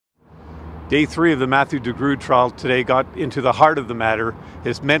Day 3 of the Matthew de Grood trial today got into the heart of the matter,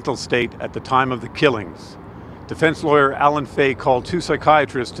 his mental state at the time of the killings. Defense lawyer Alan Fay called 2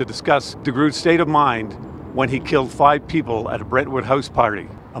 psychiatrists to discuss de Grood's state of mind when he killed 5 people at a Brentwood house party.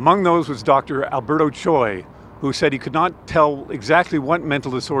 Among those was Dr. Alberto Choi, who said he could not tell exactly what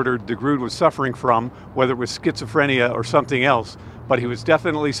mental disorder de Grood was suffering from, whether it was schizophrenia or something else, but he was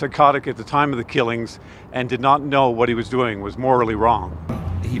definitely psychotic at the time of the killings and did not know what he was doing was morally wrong.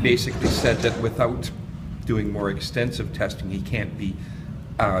 He basically said that without doing more extensive testing, he can't be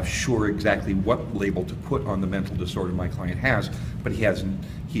sure exactly what label to put on the mental disorder my client has, but he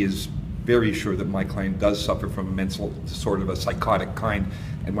is very sure that my client does suffer from a mental disorder of a psychotic kind.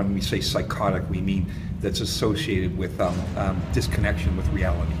 And when we say psychotic, we mean that's associated with disconnection with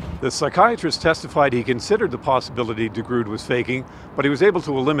reality. The psychiatrist testified he considered the possibility de Grood was faking, but he was able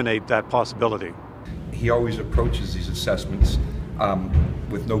to eliminate that possibility. He always approaches these assessments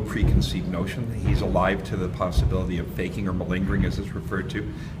with no preconceived notion. He's alive to the possibility of faking or malingering, as it's referred to.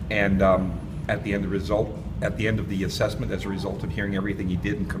 And at the end of the assessment, as a result of hearing everything he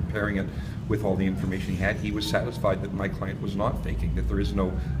did and comparing it with all the information he had, he was satisfied that my client was not faking, that there is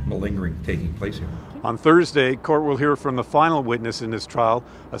no malingering taking place here. On Thursday, court will hear from the final witness in this trial,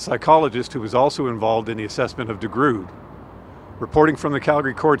 a psychologist who was also involved in the assessment of de Grood. Reporting from the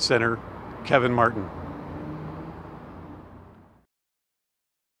Calgary Court Centre, Kevin Martin.